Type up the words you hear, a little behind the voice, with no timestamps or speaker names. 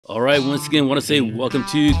Alright, once again, I want to say welcome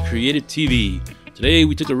to Creative TV. Today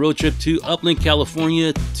we took a road trip to Upland,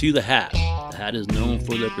 California to The Hat. The Hat is known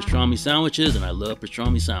for their pastrami sandwiches, and I love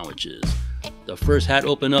pastrami sandwiches. The first Hat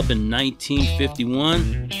opened up in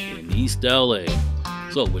 1951 in East LA.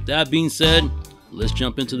 So with that being said, let's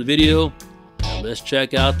jump into the video and let's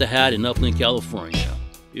check out The Hat in Upland, California.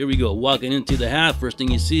 Here we go, walking into The Hat, first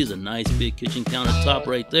thing you see is a nice big kitchen countertop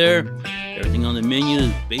right there. Everything on the menu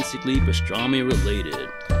is basically pastrami related.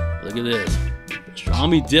 Look at this,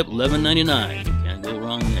 pastrami dip $11.99. Can't go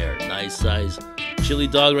wrong there. Nice size chili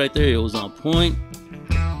dog right there, it was on point.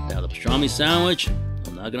 Now the pastrami sandwich,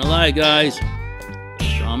 I'm not gonna lie guys, the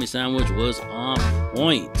pastrami sandwich was on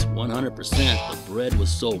point, 100%. The bread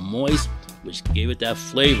was so moist, which gave it that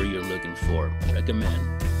flavor you're looking for.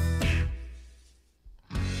 Recommend.